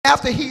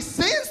after he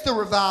sends the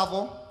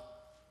revival,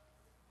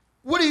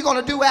 what are you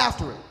going to do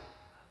after it?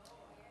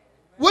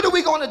 What are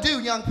we going to do,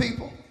 young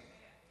people?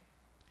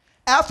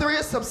 After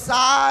it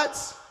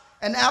subsides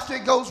and after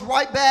it goes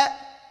right back,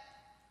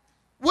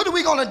 what are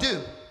we going to do?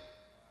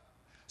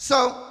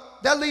 So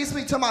that leads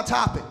me to my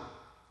topic.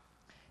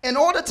 In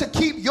order to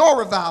keep your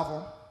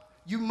revival,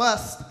 you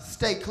must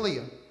stay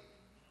clear.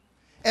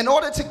 In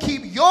order to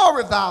keep your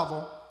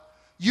revival,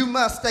 you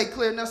must stay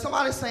clear. Now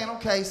somebody's saying,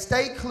 okay,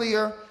 stay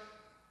clear.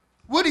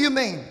 What do you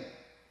mean?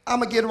 I'm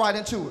going to get right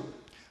into it.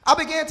 I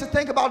began to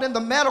think about in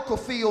the medical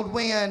field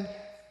when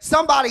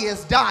somebody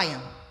is dying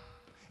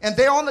and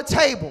they're on the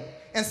table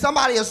and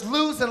somebody is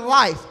losing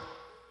life.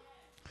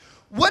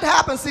 What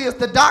happens is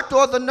the doctor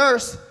or the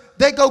nurse,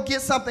 they go get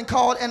something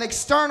called an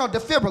external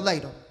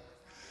defibrillator.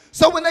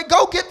 So when they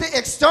go get the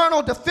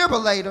external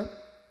defibrillator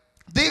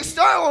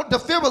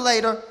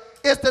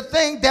is the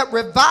thing that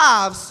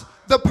revives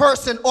the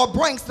person or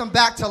brings them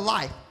back to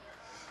life.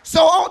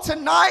 So on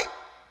tonight,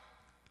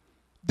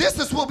 this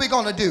is what we're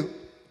going to do.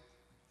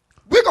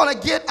 We're going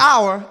to get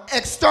our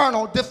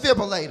external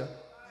defibrillator.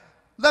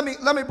 Let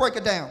me break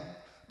it down.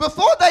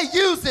 Before they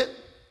use it,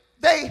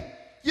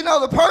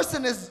 the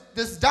person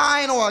is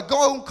dying or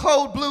going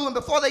cold blue, and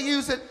before they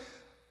use it,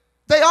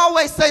 they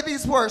always say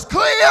these words,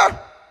 clear.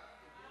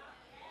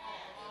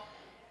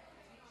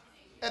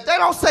 If they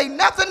don't say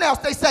nothing else,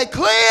 they say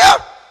clear.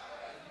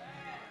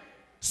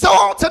 So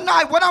on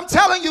tonight, what I'm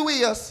telling you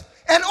is,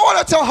 in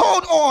order to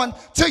hold on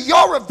to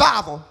your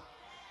revival,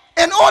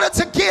 in order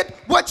to get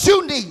what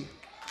you need,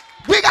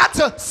 we got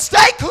to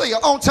stay clear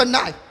on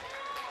tonight.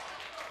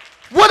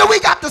 What do we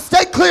got to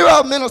stay clear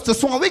of, Minister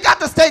Swann? We got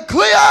to stay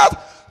clear of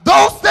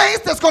those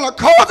things that's going to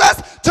cause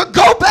us to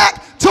go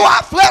back to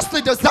our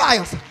fleshly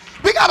desires.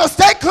 We got to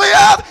stay clear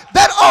of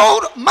that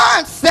old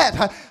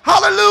mindset,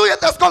 hallelujah,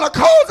 that's going to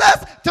cause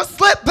us to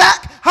slip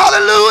back,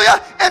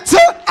 hallelujah, into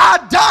our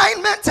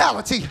dying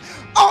mentality.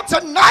 On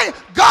tonight,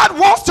 God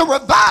wants to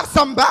revive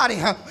somebody.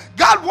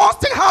 God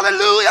wants to,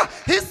 hallelujah,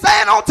 he's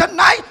saying on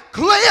tonight,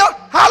 clear,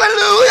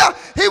 hallelujah.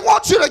 He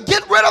wants you to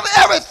get rid of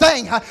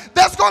everything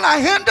that's going to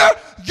hinder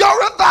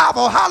your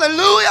revival,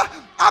 hallelujah.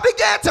 I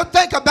began to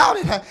think about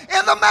it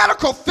in the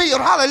medical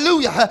field,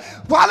 hallelujah.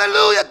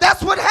 Hallelujah,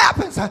 that's what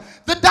happens.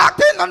 The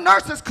doctor and the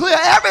nurses clear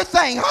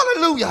everything,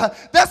 hallelujah,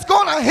 that's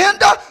going to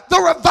hinder the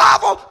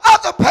revival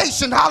of the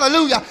patient,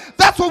 hallelujah.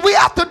 That's what we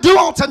have to do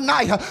on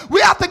tonight.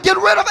 We have to get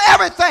rid of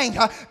everything,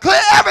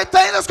 clear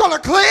everything that's going to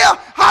clear,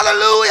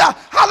 hallelujah,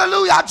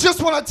 hallelujah. I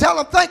just want to tell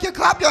them thank you.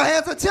 Clap your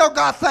hands and tell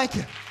God thank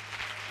you.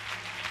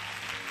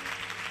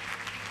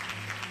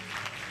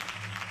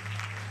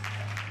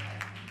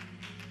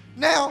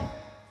 Now,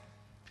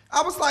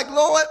 I was like,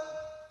 Lord,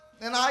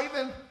 and I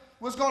even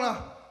was going to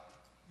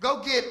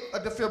go get a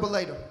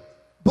defibrillator.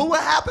 But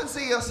what happens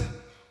is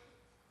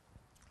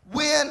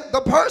when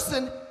the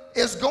person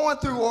is going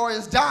through or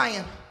is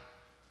dying,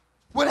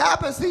 what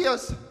happens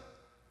is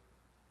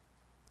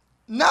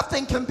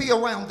nothing can be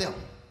around them.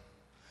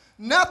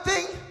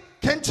 Nothing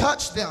can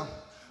touch them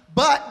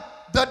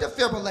but the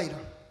defibrillator.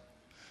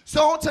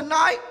 So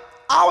tonight,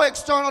 our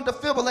external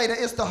defibrillator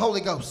is the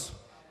Holy Ghost.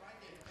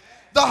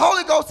 The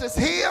Holy Ghost is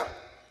here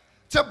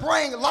to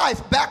bring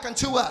life back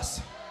into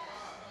us.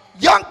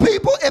 Young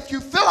people, if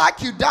you feel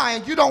like you're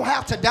dying, you don't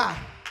have to die.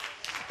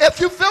 If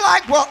you feel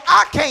like, well,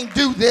 I can't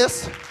do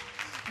this,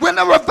 when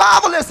the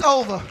revival is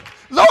over,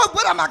 Lord,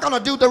 what am I going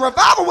to do? The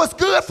revival was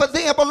good for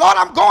them, but Lord,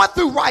 I'm going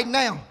through right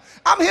now.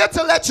 I'm here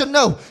to let you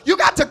know you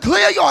got to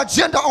clear your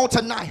agenda on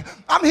tonight.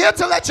 I'm here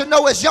to let you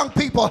know as young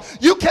people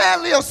you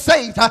can live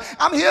saved.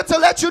 I'm here to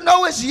let you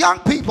know as young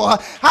people,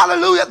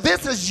 hallelujah,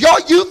 this is your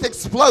youth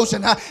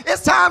explosion.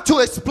 It's time to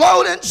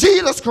explode in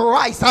Jesus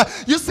Christ.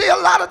 You see, a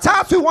lot of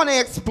times we want to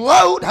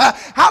explode,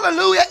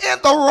 hallelujah, in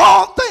the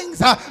wrong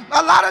things.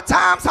 A lot of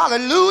times,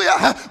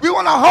 hallelujah, we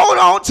want to hold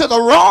on to the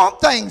wrong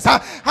things.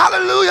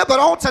 Hallelujah, but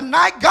on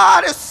tonight,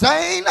 God is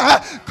saying,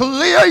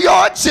 clear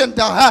your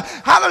agenda.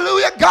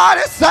 Hallelujah, God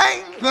is saying,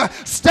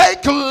 stay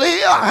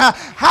clear.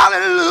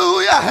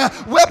 Hallelujah.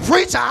 Well,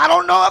 preacher, I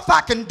don't know if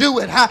I can do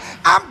it.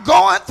 I'm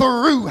going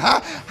through.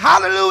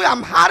 Hallelujah.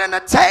 I'm hot in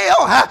the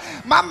tail.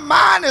 My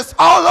mind is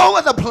all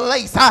over the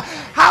place.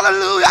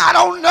 Hallelujah. I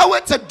don't know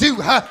what to do.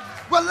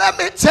 Well, let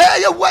me tell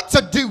you what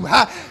to do.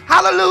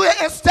 Hallelujah.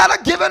 Instead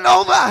of giving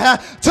over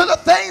to the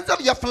things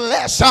of your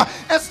flesh,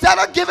 instead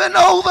of giving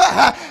over,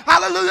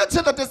 hallelujah,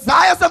 to the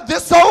desires of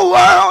this old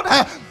world,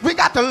 we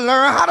got to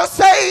learn how to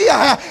say,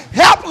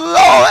 help,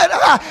 Lord.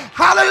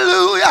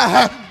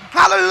 Hallelujah.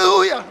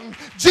 Hallelujah.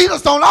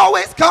 Jesus don't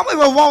always come when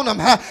we want him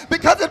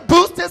because it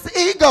boosts his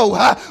ego.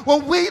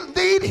 When we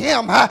need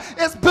him,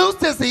 it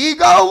boosts his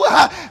ego.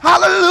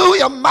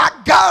 Hallelujah, my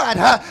God.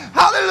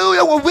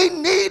 Hallelujah, when we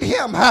need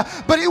him.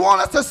 But he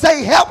wants us to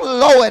say, help,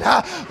 Lord.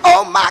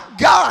 Oh, my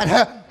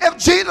God. If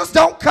Jesus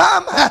don't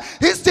come,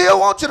 he still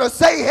wants you to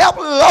say, help,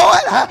 Lord.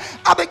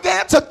 I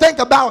began to think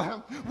about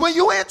him. When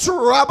you're in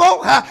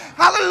trouble,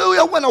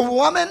 hallelujah, when a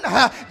woman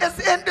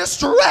is in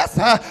distress,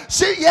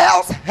 she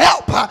yells,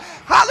 help.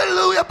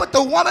 Hallelujah. But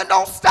the woman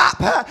don't stop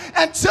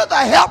until the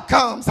help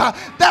comes.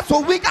 That's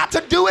what we got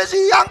to do as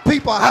young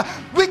people.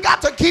 We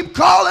got to keep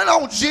calling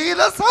on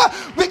Jesus.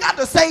 We got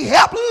to say,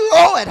 help,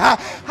 Lord.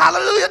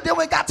 Hallelujah. Then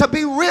we got to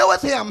be real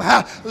with him.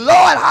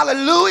 Lord,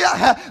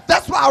 hallelujah.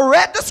 That's why I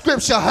read the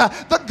scripture.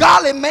 The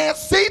godly man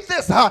sees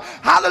this.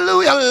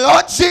 Hallelujah.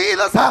 Lord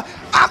Jesus,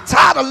 I'm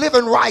tired of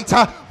living right.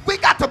 We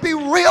got to be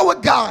real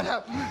with God.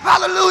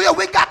 Hallelujah.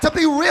 We got to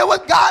be real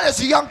with God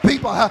as young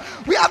people.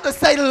 We have to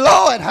say,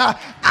 Lord,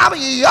 I'm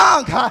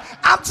young.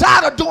 I'm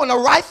tired of doing the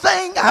right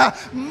thing.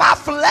 My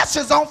flesh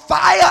is on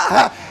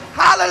fire.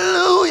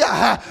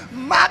 Hallelujah.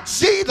 My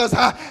Jesus.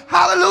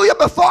 Hallelujah.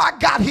 Before I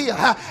got here,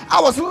 I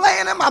was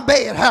laying in my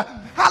bed.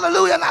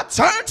 Hallelujah. And I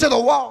turned to the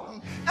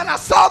wall and I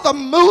saw the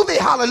movie.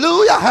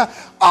 Hallelujah.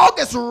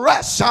 August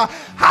Rush.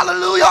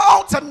 Hallelujah.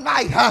 On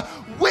tonight.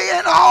 We're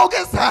in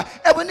August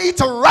and we need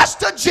to rush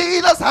to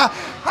Jesus.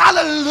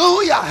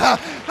 Hallelujah.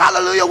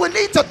 Hallelujah. We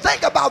need to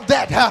think about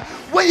that.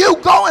 When you're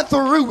going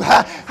through,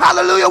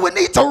 hallelujah, we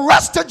need to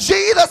rush to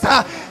Jesus.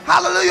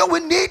 Hallelujah.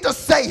 We need to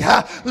say,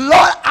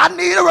 Lord, I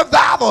need a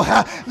revival.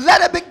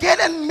 Let it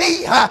begin in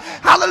me.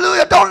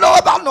 Hallelujah. Don't know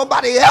about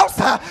nobody else,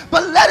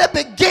 but let it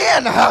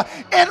begin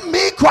in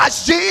me,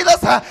 Christ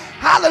Jesus.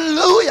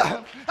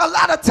 Hallelujah. A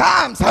lot of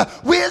times,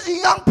 we as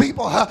young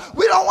people,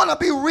 we don't want to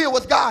be real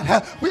with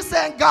God. We're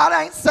saying, God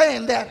ain't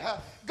saying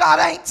that. God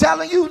ain't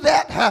telling you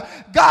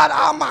that. God,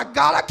 oh my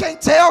God, I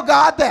can't tell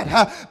God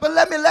that. But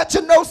let me let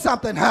you know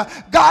something.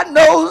 God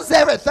knows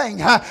everything.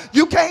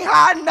 You can't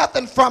hide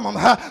nothing from him.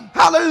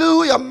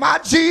 Hallelujah, my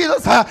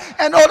Jesus.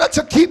 In order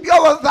to keep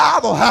your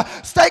revival,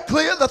 stay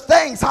clear of the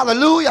things,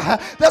 hallelujah,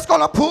 that's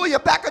going to pull you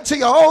back into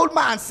your old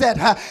mindset.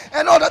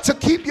 In order to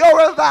keep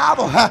your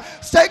revival,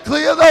 stay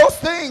clear of those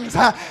things,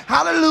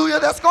 hallelujah,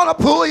 that's going to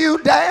pull you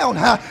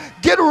down.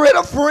 Get rid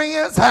of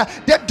friends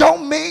that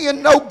don't mean you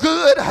no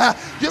good.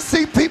 You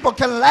see, people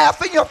can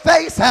laugh in your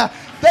face.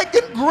 They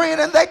can grin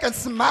and they can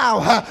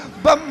smile.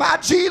 But my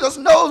Jesus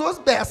knows what's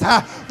best.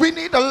 We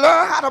need to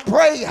learn how to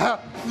pray.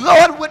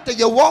 Lord, what do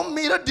you want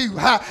me to do?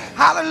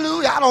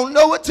 Hallelujah. I don't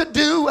know what to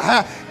do.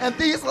 And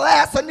these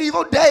last and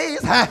evil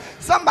days,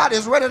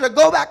 somebody's ready to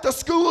go back to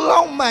school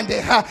on Monday.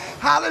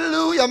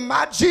 Hallelujah,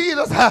 my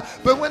Jesus.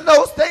 But when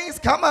those things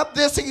come up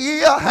this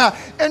year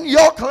in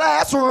your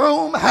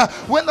classroom,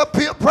 when the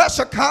peer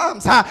pressure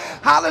comes,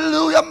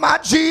 hallelujah, my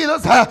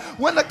Jesus,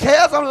 when the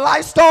cares of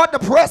life start to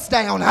press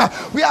down,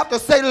 we have to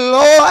say,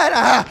 Lord,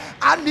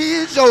 I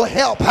need your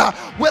help.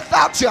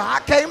 Without you, I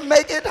can't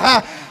make it.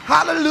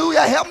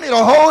 Hallelujah. Help me to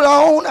hold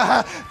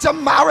on to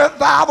my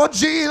revival,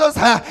 Jesus.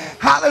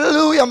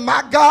 Hallelujah,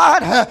 my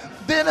God.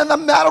 Then in the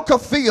medical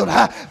field,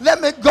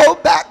 let me go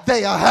back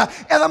there.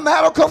 In the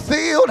medical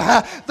field,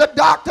 the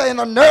doctor and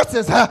the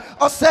nurses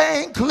are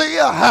saying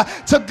clear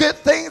to get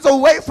things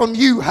away from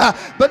you.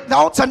 But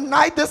no,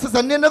 tonight this is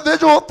an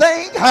individual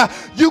thing.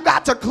 You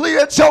got to clear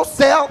it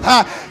yourself.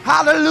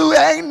 Hallelujah.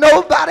 Ain't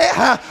nobody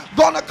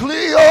gonna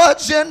clear your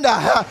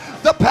agenda.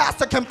 The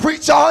pastor can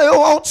preach all they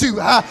want to.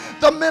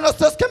 The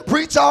ministers can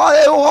preach all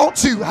they want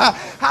to.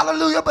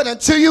 Hallelujah. But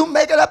until you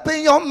make it up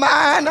in your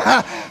mind,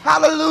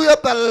 hallelujah.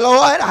 But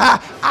Lord,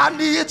 I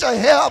need your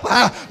help.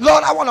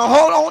 Lord, I want to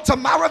hold on to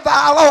my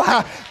revival.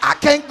 I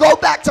can't go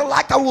back to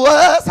like I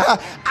was.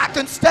 I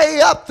can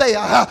stay up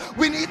there.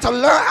 We need to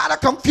learn how to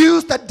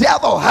confuse the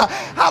devil.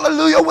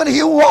 Hallelujah. When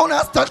he wants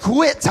us to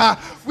quit,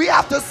 we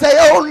have to say,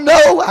 oh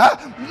no,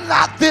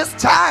 not this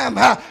time.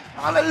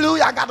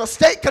 Hallelujah. I got to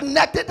stay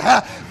connected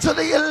to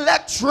the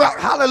electrical,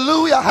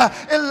 hallelujah,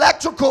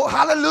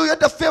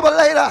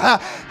 defibrillator.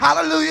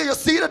 Hallelujah. You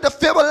see the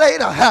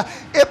defibrillator,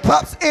 it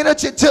pumps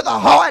energy to the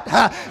heart.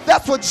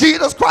 That's what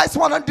Jesus Christ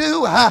want to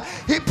do.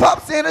 He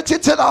pumps energy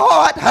to the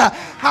heart.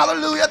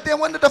 Hallelujah. Then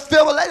when the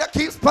defibrillator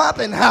keeps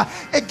pumping,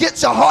 it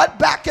gets your heart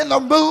back in the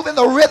move, in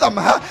the rhythm.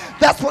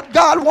 That's what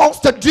God wants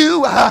to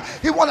do.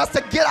 He wants us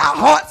to get our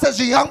hearts as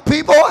young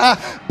people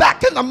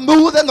back in the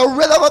mood and the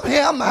rhythm of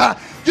him.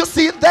 You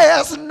see,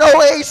 there's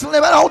no age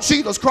limit on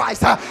Jesus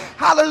Christ.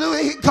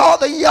 Hallelujah. He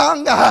called the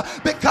young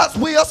because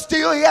we are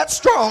still yet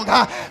strong.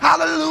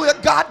 Hallelujah.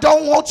 God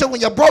don't want you when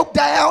you're broke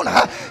down.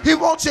 He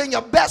wants you in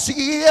your best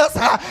years.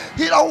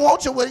 He don't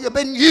want you when you've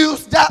been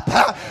used up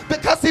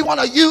because he want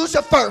to use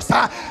you first.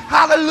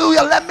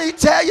 Hallelujah. Let me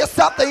tell you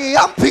something,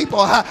 young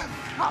people.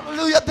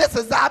 Hallelujah, this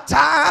is our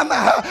time.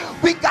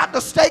 We got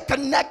to stay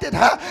connected.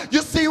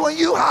 You see, when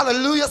you,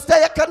 hallelujah,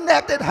 stay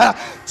connected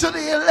to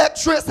the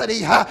electricity,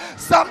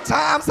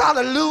 sometimes,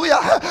 hallelujah,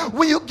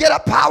 when you get a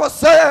power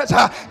surge,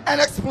 an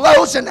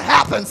explosion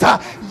happens.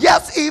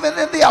 Yes, even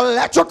in the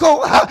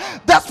electrical,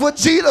 that's what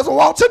Jesus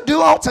wants to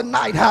do on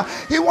tonight.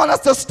 He wants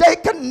us to stay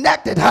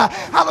connected.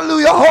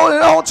 Hallelujah,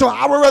 holding on to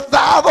our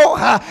revival.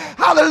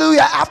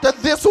 Hallelujah, after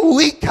this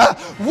week,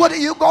 what are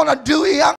you going to do, young